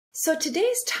So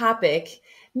today's topic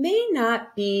may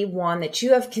not be one that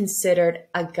you have considered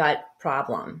a gut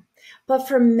problem, but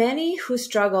for many who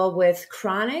struggle with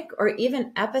chronic or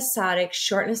even episodic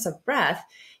shortness of breath,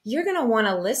 you're going to want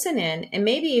to listen in and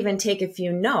maybe even take a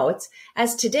few notes,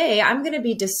 as today I'm going to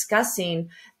be discussing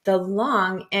the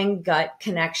lung and gut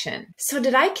connection. So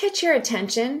did I catch your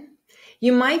attention?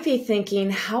 You might be thinking,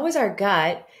 how is our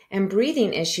gut and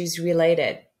breathing issues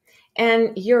related?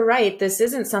 And you're right, this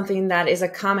isn't something that is a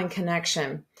common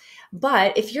connection.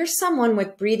 But if you're someone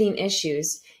with breathing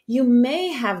issues, you may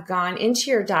have gone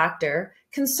into your doctor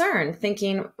concerned,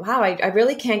 thinking, wow, I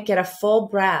really can't get a full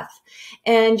breath.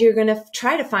 And you're going to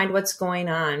try to find what's going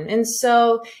on. And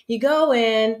so you go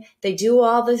in, they do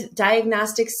all the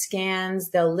diagnostic scans,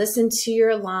 they'll listen to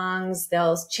your lungs,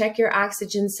 they'll check your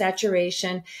oxygen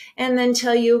saturation, and then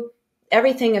tell you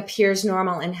everything appears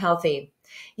normal and healthy.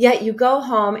 Yet you go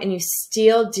home and you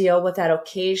still deal with that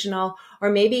occasional or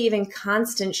maybe even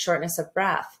constant shortness of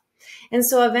breath. And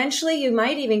so eventually you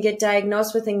might even get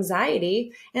diagnosed with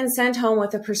anxiety and sent home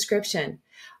with a prescription,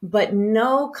 but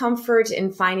no comfort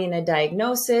in finding a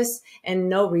diagnosis and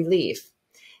no relief.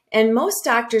 And most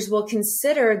doctors will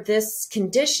consider this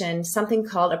condition something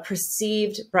called a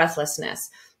perceived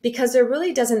breathlessness, because there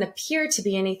really doesn't appear to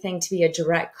be anything to be a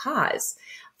direct cause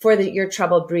for your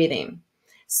trouble breathing.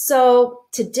 So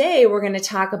today we're going to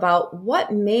talk about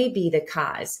what may be the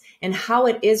cause and how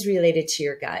it is related to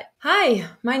your gut. Hi,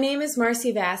 my name is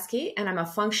Marcy Vasky, and I'm a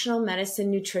functional medicine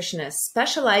nutritionist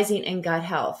specializing in gut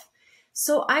health.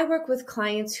 So I work with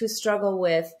clients who struggle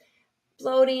with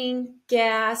bloating,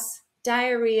 gas,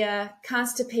 diarrhea,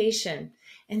 constipation,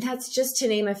 and that's just to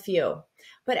name a few.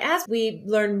 But as we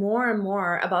learn more and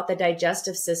more about the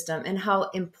digestive system and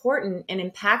how important and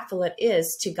impactful it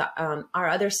is to our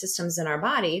other systems in our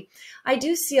body, I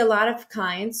do see a lot of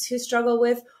clients who struggle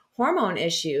with hormone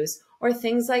issues or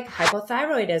things like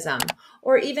hypothyroidism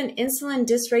or even insulin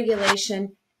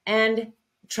dysregulation and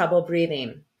trouble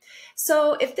breathing.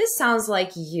 So if this sounds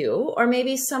like you or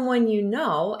maybe someone you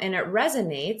know and it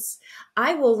resonates,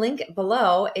 I will link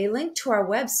below a link to our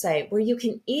website where you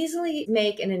can easily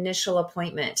make an initial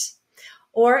appointment.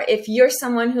 Or if you're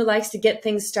someone who likes to get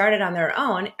things started on their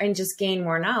own and just gain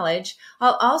more knowledge,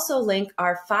 I'll also link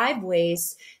our 5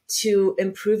 ways to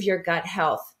improve your gut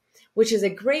health, which is a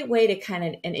great way to kind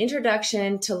of an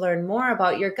introduction to learn more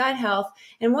about your gut health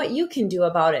and what you can do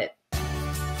about it.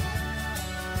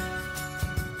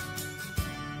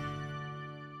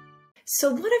 So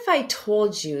what if I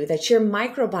told you that your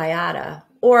microbiota,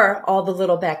 or all the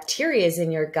little bacteria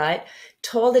in your gut,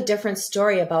 told a different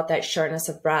story about that shortness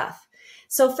of breath?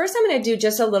 So first I'm going to do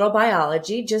just a little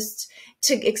biology just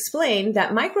to explain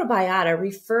that microbiota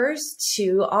refers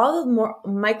to all the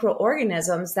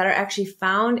microorganisms that are actually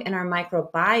found in our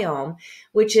microbiome,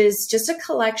 which is just a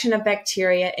collection of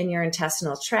bacteria in your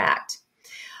intestinal tract.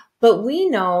 But we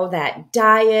know that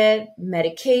diet,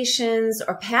 medications,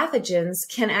 or pathogens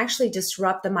can actually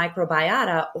disrupt the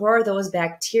microbiota or those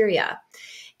bacteria,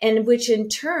 and which in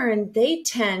turn, they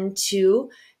tend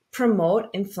to promote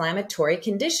inflammatory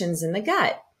conditions in the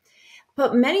gut.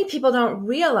 But many people don't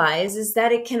realize is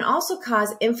that it can also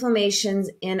cause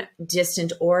inflammations in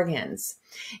distant organs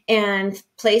and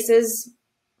places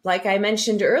like I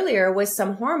mentioned earlier, with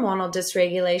some hormonal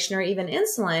dysregulation or even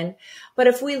insulin. But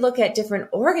if we look at different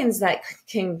organs that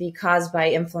can be caused by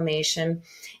inflammation,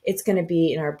 it's going to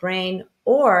be in our brain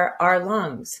or our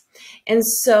lungs. And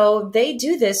so they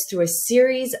do this through a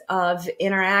series of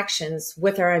interactions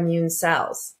with our immune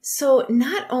cells. So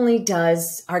not only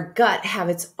does our gut have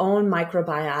its own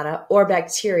microbiota or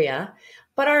bacteria,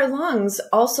 but our lungs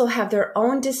also have their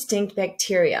own distinct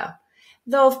bacteria,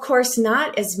 though of course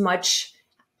not as many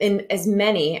in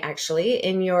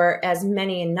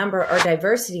number or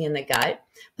diversity in the gut,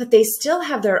 but they still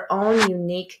have their own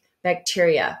unique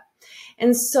bacteria.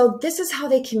 And so this is how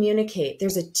they communicate.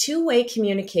 There's a 2-way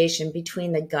communication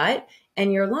between the gut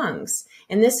and your lungs,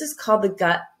 and this is called the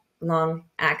gut-lung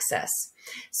axis.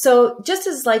 So just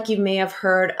as like you may have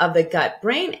heard of the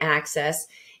gut-brain axis,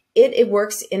 it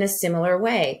works in a similar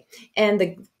way. And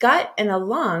the gut and a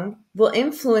lung will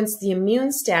influence the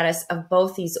immune status of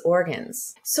both these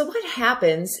organs. So what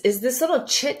happens is this little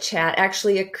chit-chat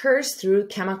actually occurs through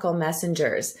chemical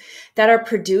messengers that are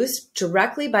produced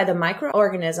directly by the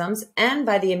microorganisms and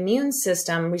by the immune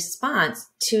system response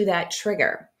to that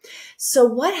trigger. So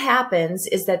what happens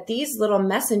is that these little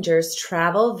messengers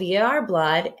travel via our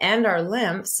blood and our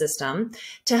lymph system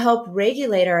to help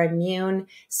regulate our immune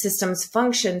system's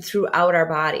function throughout our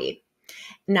body.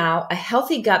 Now, a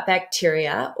healthy gut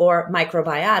bacteria or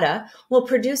microbiota will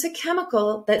produce a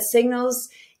chemical that signals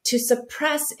to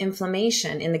suppress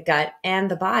inflammation in the gut and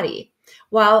the body,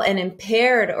 while an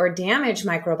impaired or damaged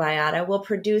microbiota will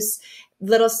produce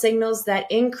little signals that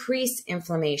increase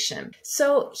inflammation.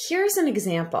 So here's an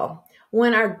example.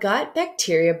 When our gut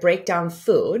bacteria break down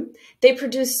food, they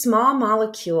produce small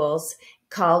molecules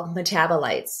called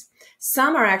metabolites.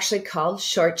 Some are actually called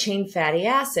short-chain fatty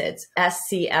acids,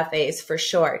 SCFAs for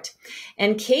short.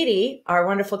 And Katie, our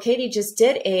wonderful Katie, just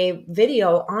did a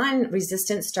video on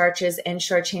resistant starches and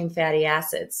short-chain fatty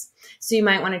acids. So you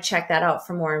might want to check that out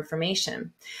for more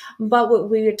information. But what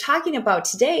we were talking about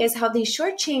today is how these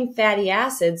short-chain fatty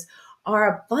acids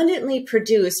are abundantly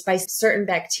produced by certain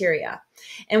bacteria,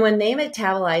 and when they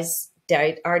metabolize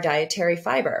our dietary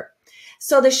fiber.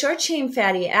 So the short-chain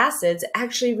fatty acids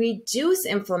actually reduce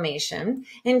inflammation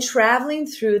and traveling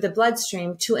through the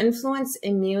bloodstream to influence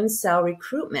immune cell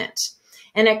recruitment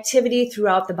and activity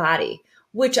throughout the body,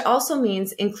 which also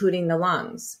means including the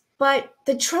lungs. But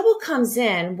the trouble comes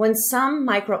in when some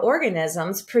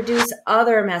microorganisms produce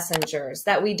other messengers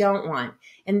that we don't want,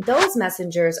 and those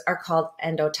messengers are called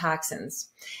endotoxins.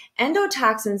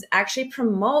 Endotoxins actually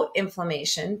promote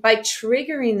inflammation by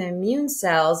triggering the immune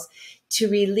cells to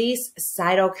release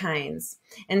cytokines.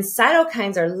 And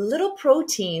cytokines are little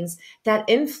proteins that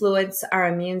influence our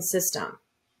immune system.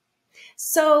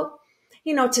 So,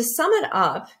 to sum it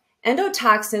up,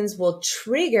 endotoxins will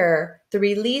trigger the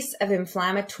release of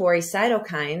inflammatory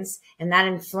cytokines, and that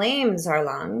inflames our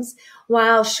lungs,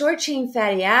 while short-chain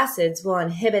fatty acids will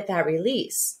inhibit that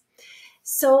release.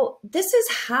 So this is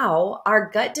how our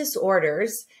gut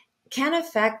disorders can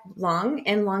affect lung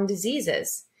and lung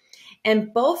diseases.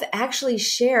 And both actually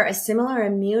share a similar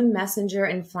immune messenger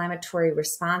inflammatory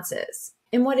responses.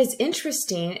 And what is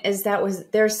interesting is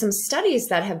that there are some studies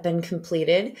that have been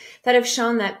completed that have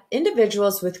shown that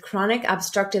individuals with chronic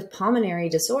obstructive pulmonary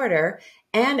disorder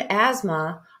and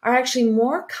asthma are actually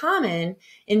more common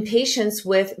in patients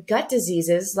with gut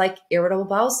diseases like irritable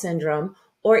bowel syndrome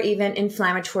or even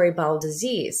inflammatory bowel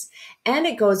disease. And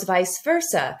it goes vice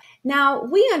versa. Now,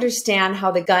 we understand how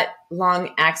the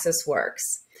gut-lung axis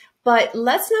works. But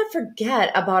let's not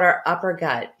forget about our upper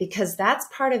gut, because that's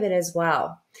part of it as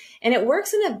well. And it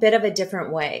works in a bit of a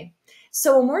different way.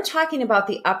 So when we're talking about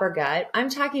the upper gut, I'm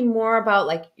talking more about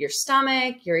like your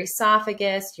stomach, your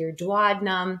esophagus, your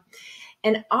duodenum.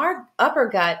 And our upper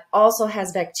gut also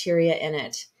has bacteria in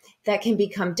it that can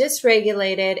become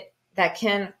dysregulated, that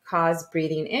can cause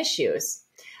breathing issues.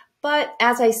 But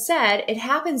as I said, it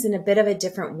happens in a bit of a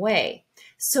different way.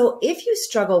 So if you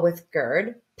struggle with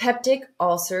GERD, peptic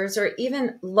ulcers, or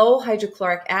even low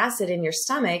hydrochloric acid in your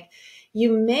stomach,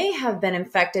 you may have been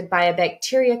infected by a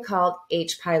bacteria called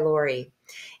H. pylori.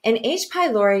 And H.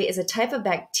 pylori is a type of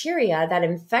bacteria that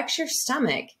infects your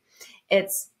stomach.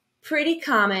 It's pretty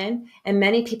common and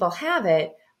many people have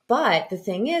it, but the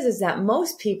thing is that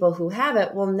most people who have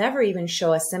it will never even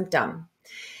show a symptom.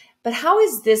 But how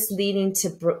is this leading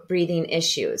to breathing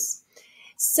issues?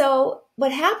 So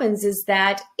what happens is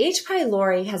that H.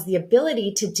 pylori has the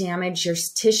ability to damage your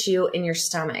tissue in your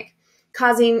stomach,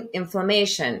 causing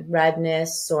inflammation,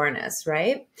 redness, soreness,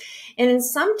 right? And in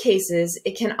some cases,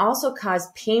 it can also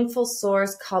cause painful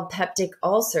sores called peptic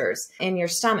ulcers in your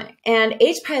stomach. And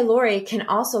H. pylori can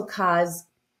also cause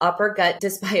upper gut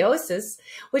dysbiosis,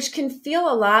 which can feel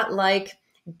a lot like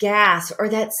gas or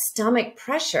that stomach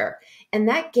pressure. And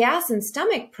that gas and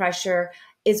stomach pressure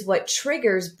is what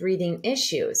triggers breathing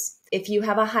issues. If you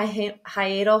have a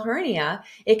hiatal hernia,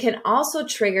 it can also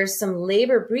trigger some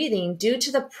labor breathing due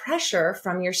to the pressure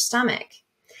from your stomach.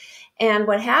 And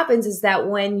what happens is that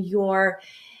when your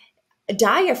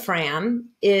diaphragm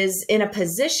is in a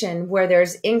position where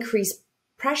there's increased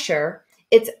pressure,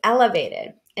 it's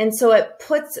elevated. And so it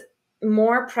puts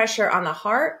more pressure on the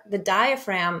heart, the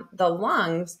diaphragm, the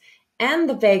lungs, and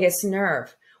the vagus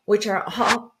nerve, which are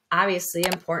all obviously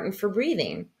important for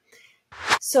breathing.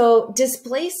 So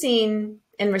displacing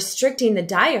and restricting the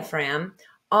diaphragm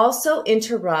also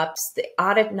interrupts the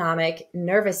autonomic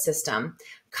nervous system,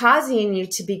 causing you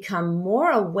to become more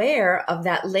aware of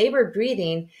that labored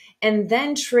breathing and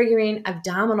then triggering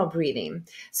abdominal breathing.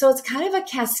 So it's kind of a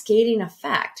cascading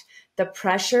effect. The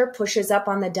pressure pushes up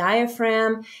on the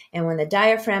diaphragm, and when the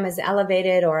diaphragm is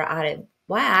elevated or out of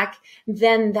whack,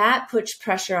 then that puts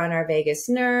pressure on our vagus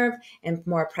nerve and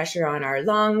more pressure on our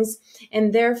lungs,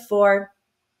 and therefore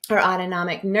our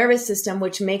autonomic nervous system,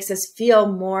 which makes us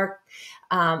feel more,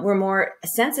 we're more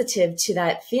sensitive to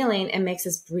that feeling and makes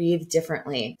us breathe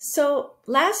differently. So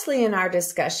lastly in our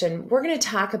discussion, we're going to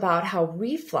talk about how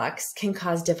reflux can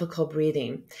cause difficult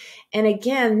breathing. And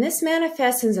again, this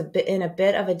manifests in a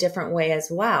bit of a different way as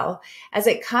well, as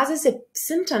it causes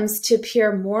symptoms to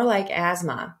appear more like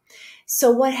asthma. So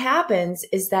what happens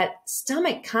is that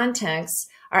stomach contents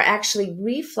are actually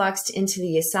refluxed into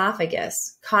the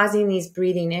esophagus, causing these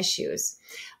breathing issues.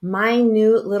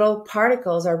 Minute little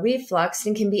particles are refluxed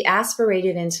and can be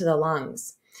aspirated into the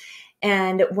lungs.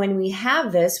 And when we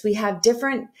have this, we have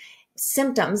different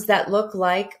symptoms that look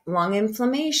like lung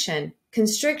inflammation,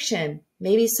 constriction,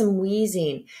 maybe some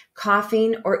wheezing,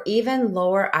 coughing, or even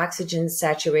lower oxygen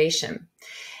saturation.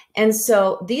 And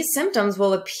so these symptoms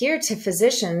will appear to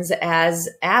physicians as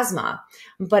asthma.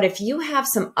 But if you have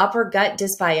some upper gut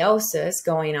dysbiosis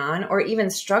going on, or even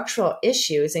structural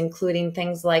issues, including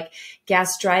things like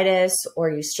gastritis, or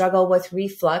you struggle with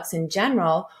reflux in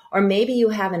general, or maybe you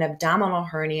have an abdominal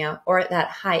hernia or that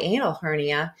hiatal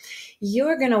hernia,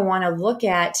 you're going to want to look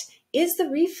at, is the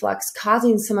reflux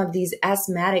causing some of these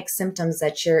asthmatic symptoms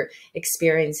that you're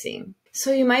experiencing?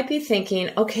 So you might be thinking,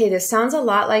 okay, this sounds a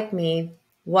lot like me.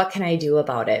 What can I do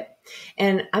about it?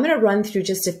 And I'm going to run through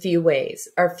just a few ways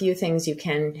or a few things you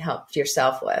can help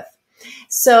yourself with.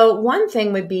 So one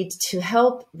thing would be to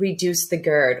help reduce the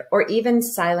GERD or even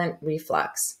silent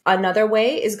reflux. Another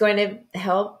way is going to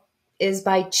help is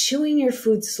by chewing your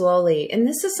food slowly. And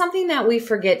this is something that we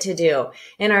forget to do.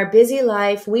 In our busy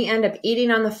life, we end up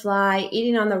eating on the fly,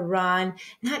 eating on the run,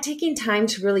 not taking time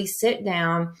to really sit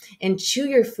down and chew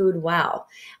your food well.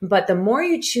 But the more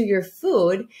you chew your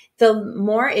food, the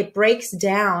more it breaks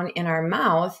down in our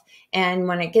mouth. And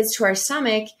when it gets to our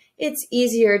stomach, it's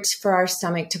easier for our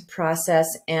stomach to process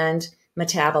and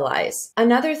metabolize.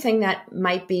 Another thing that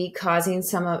might be causing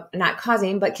not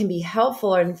causing, but can be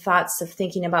helpful in thoughts of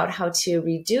thinking about how to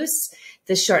reduce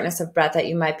the shortness of breath that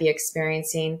you might be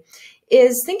experiencing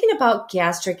is thinking about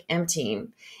gastric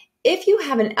emptying. If you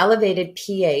have an elevated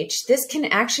pH, this can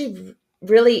actually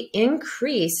really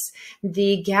increase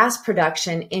the gas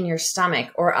production in your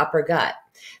stomach or upper gut.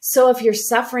 So if you're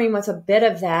suffering with a bit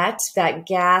of that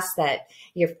gas, that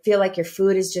you feel like your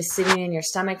food is just sitting in your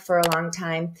stomach for a long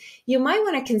time, you might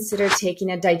want to consider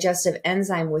taking a digestive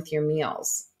enzyme with your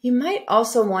meals. You might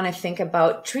also want to think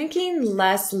about drinking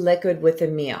less liquid with a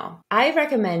meal. I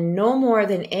recommend no more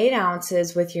than 8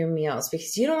 ounces with your meals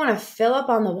because you don't want to fill up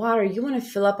on the water, you want to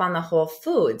fill up on the whole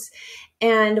foods.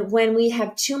 And when we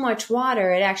have too much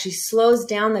water, it actually slows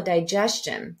down the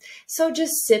digestion. So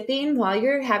just sipping while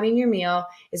you're having your meal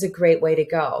is a great way to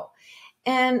go.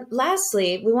 And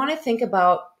lastly, we want to think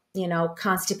about,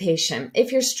 constipation.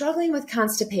 If you're struggling with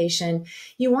constipation,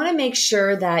 you want to make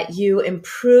sure that you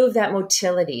improve that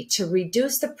motility to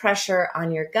reduce the pressure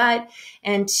on your gut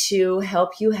and to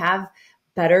help you have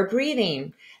better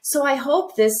breathing. So I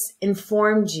hope this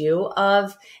informed you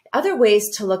of other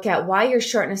ways to look at why your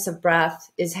shortness of breath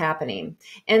is happening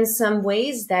and some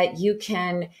ways that you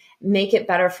can make it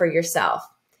better for yourself.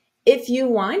 If you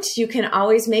want, you can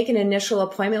always make an initial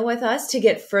appointment with us to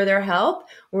get further help.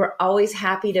 We're always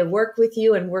happy to work with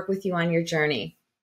you and work with you on your journey.